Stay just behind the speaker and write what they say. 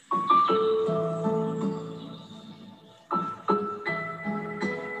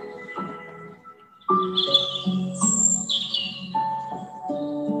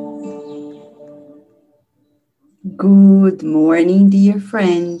Good morning, dear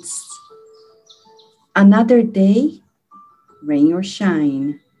friends. Another day, rain or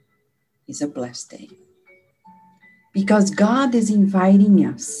shine, is a blessed day. Because God is inviting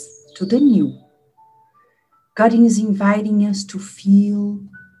us to the new. God is inviting us to feel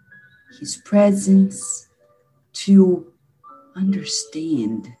His presence, to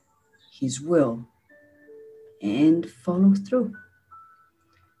understand His will, and follow through.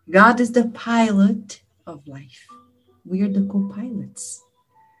 God is the pilot of life. We are the co-pilots.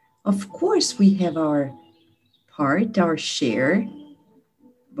 Of course, we have our part, our share,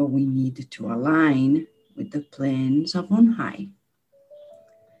 but we need to align with the plans of on high.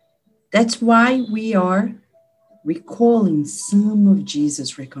 That's why we are recalling some of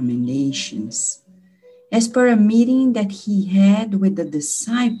Jesus' recommendations as per a meeting that he had with the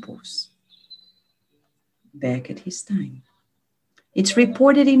disciples back at his time. It's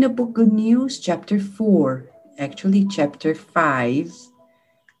reported in the book Good News, chapter 4, actually chapter 5,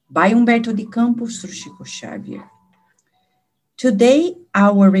 by Humberto de Campos through Chico Xavier. Today,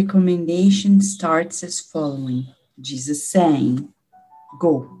 our recommendation starts as following. Jesus saying,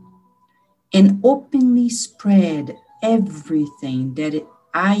 "Go and openly spread everything that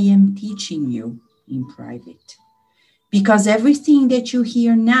I am teaching you in private. Because everything that you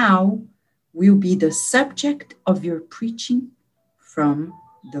hear now will be the subject of your preaching from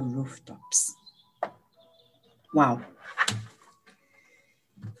the rooftops." Wow.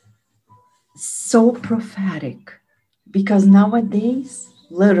 So prophetic. Because nowadays,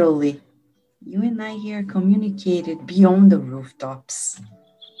 literally, you and I here communicated beyond the rooftops,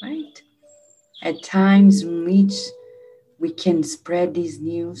 right? At times in which we can spread this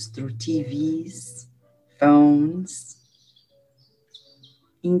news through TVs, phones,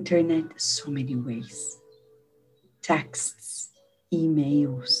 internet, so many ways. Texts,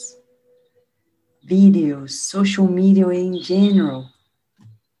 emails, videos, social media in general.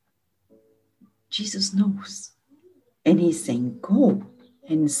 Jesus knows. And he's saying, go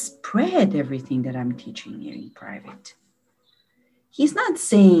and spread everything that I'm teaching you in private. He's not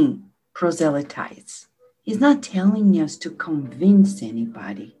saying proselytize. He's not telling us to convince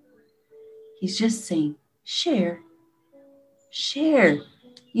anybody. He's just saying, share. Share.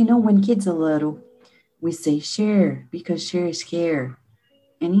 You know, when kids are little, we say share because share is care.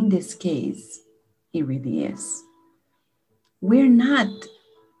 And in this case, it really is. We're not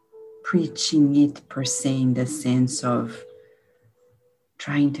preaching it per se in the sense of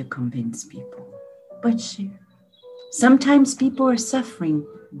trying to convince people, but share. Sometimes people are suffering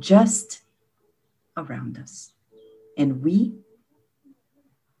just around us, and we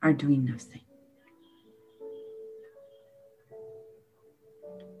are doing nothing.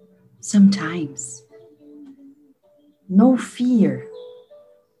 Sometimes no fear,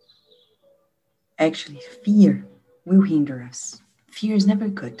 actually fear will hinder us. Fear is never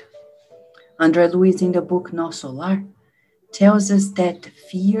good. André Luiz in the book Nosso Lar tells us that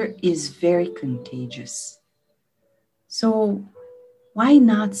fear is very contagious. So why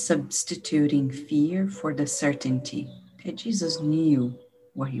not substituting fear for the certainty that Jesus knew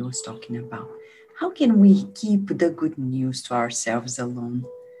what he was talking about? How can we keep the good news to ourselves alone?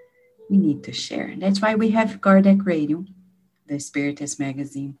 We need to share. That's why we have Kardec Radio, the Spiritist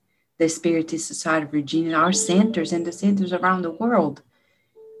Magazine, the Spiritist Society of Virginia, our centers and the centers around the world,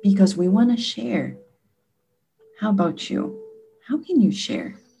 because we want to share. How about you? How can you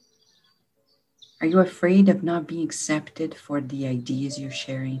share? Are you afraid of not being accepted for the ideas you're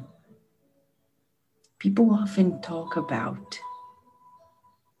sharing? People often talk about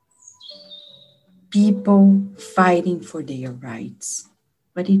people fighting for their rights,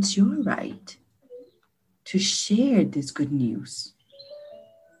 but it's your right to share this good news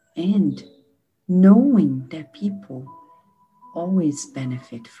and knowing that people always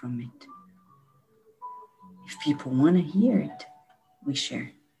benefit from it. If people want to hear it, we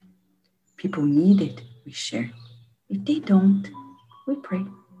share. People need it, we share. If they don't, we pray.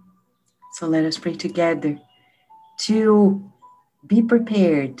 So let us pray together to be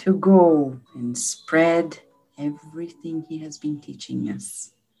prepared to go and spread everything he has been teaching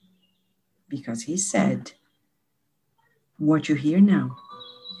us. Because he said, what you hear now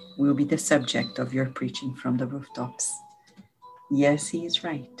will be the subject of your preaching from the rooftops. Yes, he is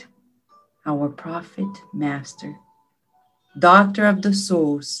right. Our prophet, master, doctor of the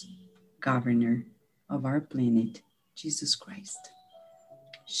souls, governor of our planet, Jesus Christ.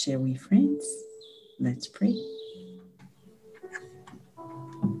 Shall we, friends? Let's pray.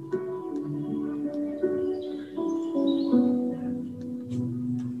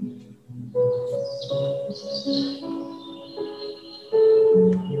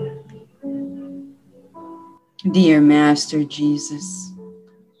 Dear Master Jesus,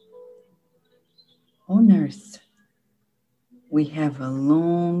 on earth we have a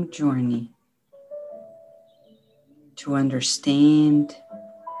long journey to understand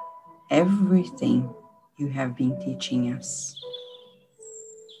everything you have been teaching us.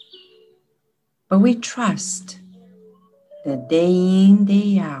 But we trust that day in,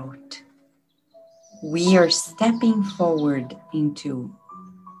 day out, we are stepping forward into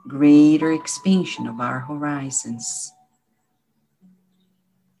greater expansion of our horizons.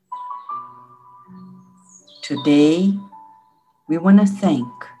 Today, we want to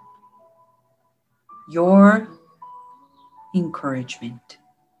thank your encouragement.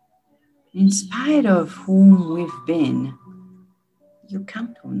 In spite of whom we've been, you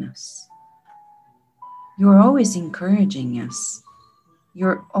count on us. You're always encouraging us.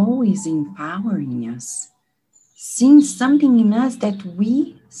 You're always empowering us, seeing something in us that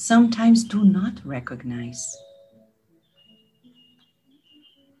we sometimes do not recognize.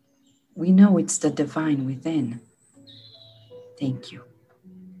 We know it's the divine within. Thank you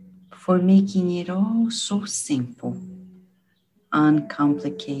for making it all so simple,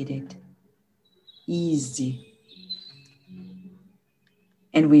 uncomplicated, easy.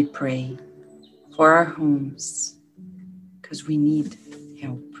 And we pray for our homes because we need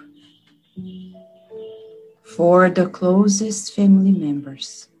help. For the closest family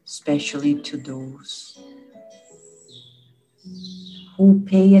members, especially to those who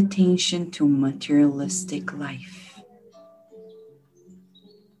pay attention to materialistic life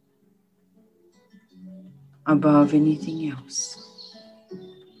above anything else.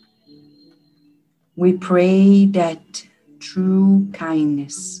 We pray that true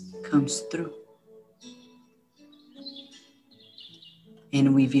kindness comes through.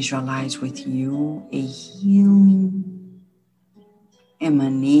 And we visualize with you a healing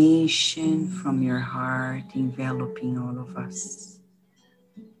emanation from your heart enveloping all of us.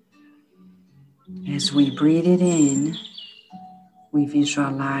 As we breathe it in, we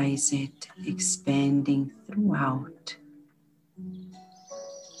visualize it expanding throughout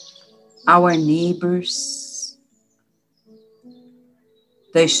our neighbors,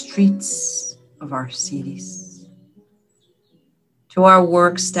 the streets of our cities, to our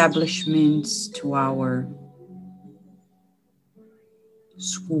work establishments, to our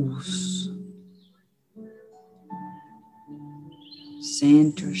schools,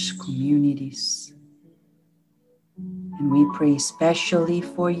 centers, communities. And we pray especially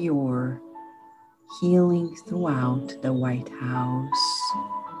for your healing throughout the White House,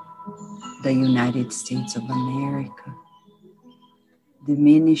 the United States of America,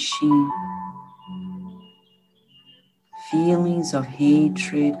 diminishing feelings of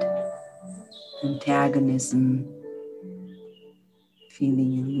hatred, antagonism,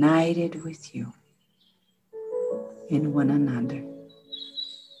 feeling united with you and one another.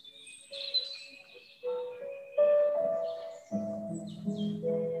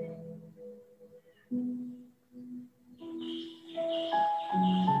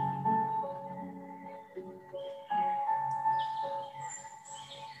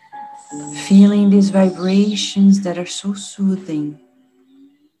 Feeling these vibrations that are so soothing,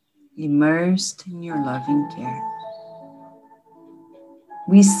 immersed in your loving care.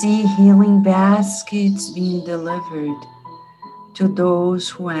 We see healing baskets being delivered to those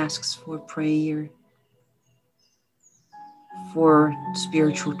who ask for prayer, for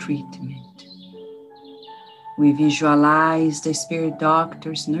spiritual treatment. We visualize the spirit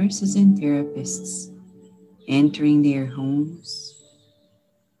doctors, nurses, and therapists entering their homes,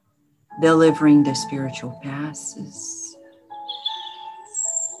 delivering the spiritual passes,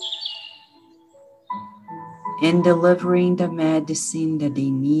 and delivering the medicine that they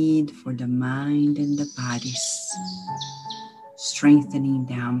need for the mind and the bodies, strengthening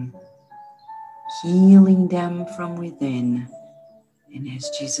them, healing them from within. And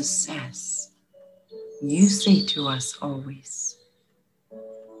as Jesus says, you say to us always,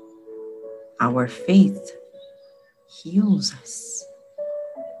 our faith heals us.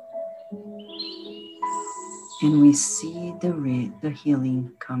 And we see the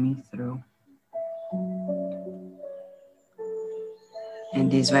healing coming through.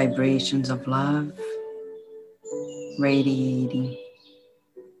 And these vibrations of love radiating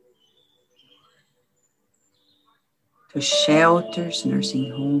to shelters, nursing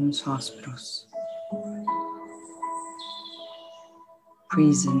homes, hospitals,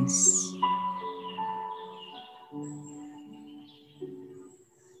 prisons,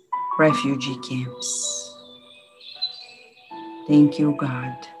 refugee camps. Thank you,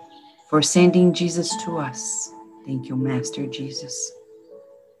 God, for sending Jesus to us. Thank you, Master Jesus,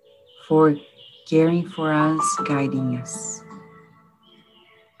 for caring for us, guiding us.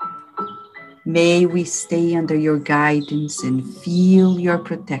 May we stay under your guidance and feel your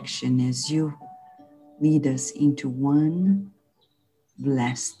protection as you lead us into one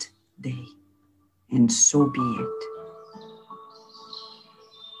blessed day. And so be it.